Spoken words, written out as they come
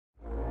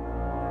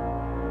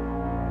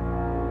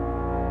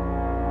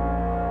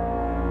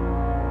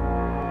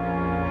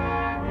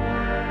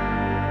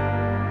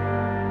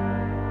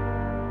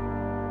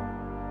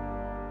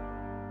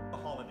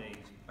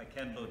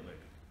and Ludwig.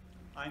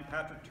 I'm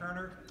Patrick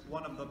Turner,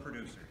 one of the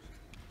producers.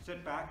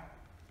 Sit back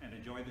and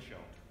enjoy the show.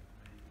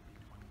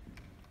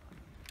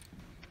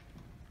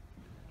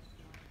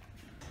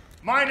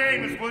 My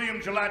name is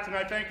William Gillette, and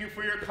I thank you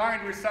for your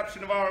kind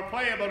reception of our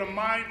play about a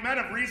man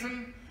of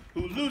reason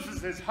who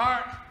loses his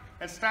heart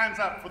and stands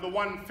up for the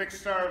one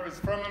fixed star of his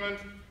firmament,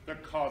 the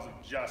cause of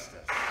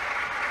justice.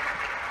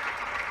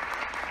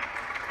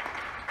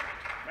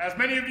 As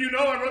many of you know,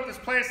 I wrote this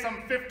play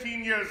some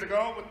 15 years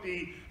ago with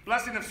the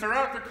blessing of Sir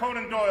Arthur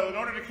Conan Doyle in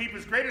order to keep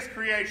his greatest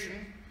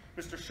creation,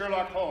 Mr.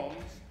 Sherlock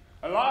Holmes,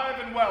 alive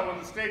and well on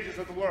the stages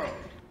of the world.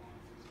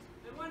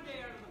 Then one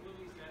day out of the blue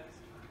he says,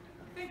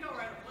 I think I'll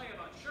write a play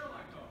about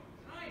Sherlock Holmes.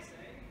 And I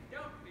say,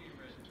 don't be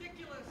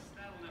ridiculous,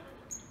 that'll never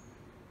work.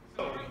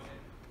 So he writes it,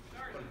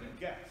 stars in it.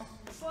 Guess.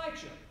 A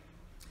slideshow.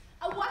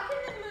 A walk in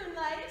the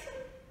moonlight.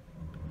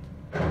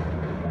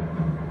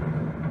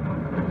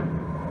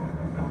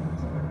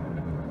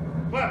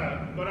 Clever,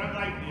 but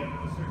unlikely under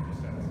the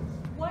circumstances.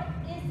 What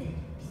is it?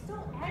 So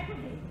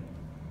aggravating.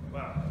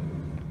 Well,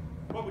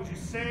 what would you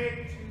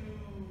say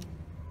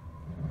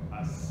to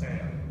a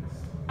seance?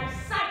 I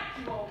sight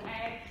you, old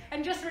hag.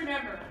 And just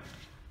remember,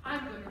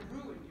 I'm going to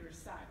ruin your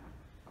son.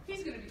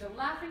 He's going to be the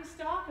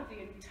laughingstock of the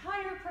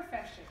entire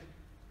profession.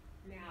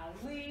 Now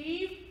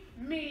leave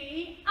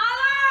me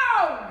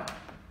alone!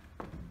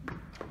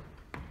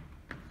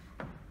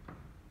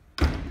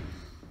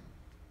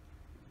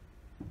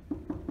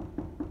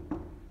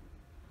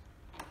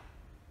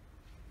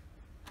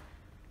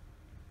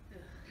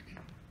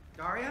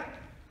 Daria?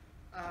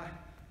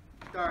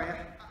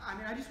 Daria, I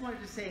mean, I just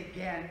wanted to say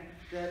again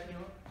that, you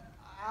know,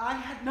 I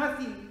had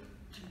nothing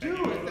to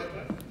do with it.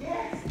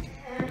 Yes,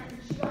 and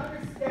she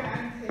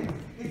understands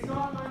it's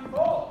not my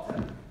fault.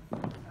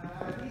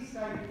 At least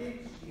I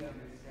think she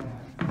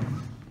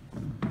understands.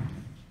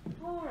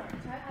 All right,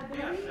 I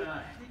believe...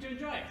 Yes, did you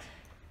enjoy it?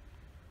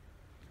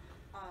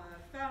 I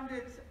found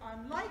it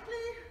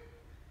unlikely,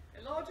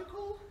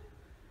 illogical,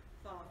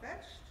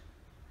 far-fetched,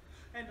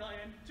 and I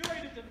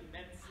enjoyed it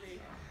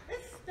immensely,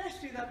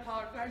 especially that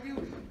part where you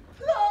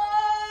plunged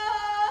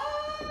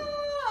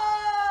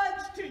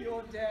to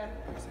your death.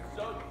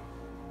 So,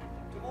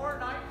 tomorrow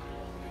night,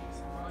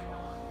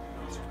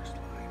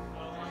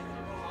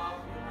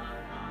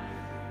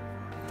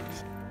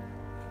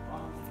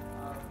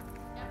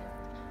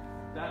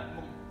 That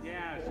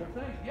whole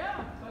thing,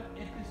 yeah, but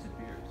it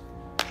disappears.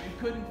 You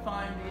couldn't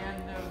find the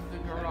end of the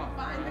garage.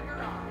 Find the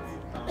garage.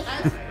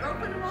 As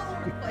open all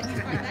over the place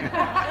right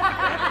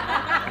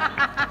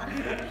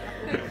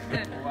now.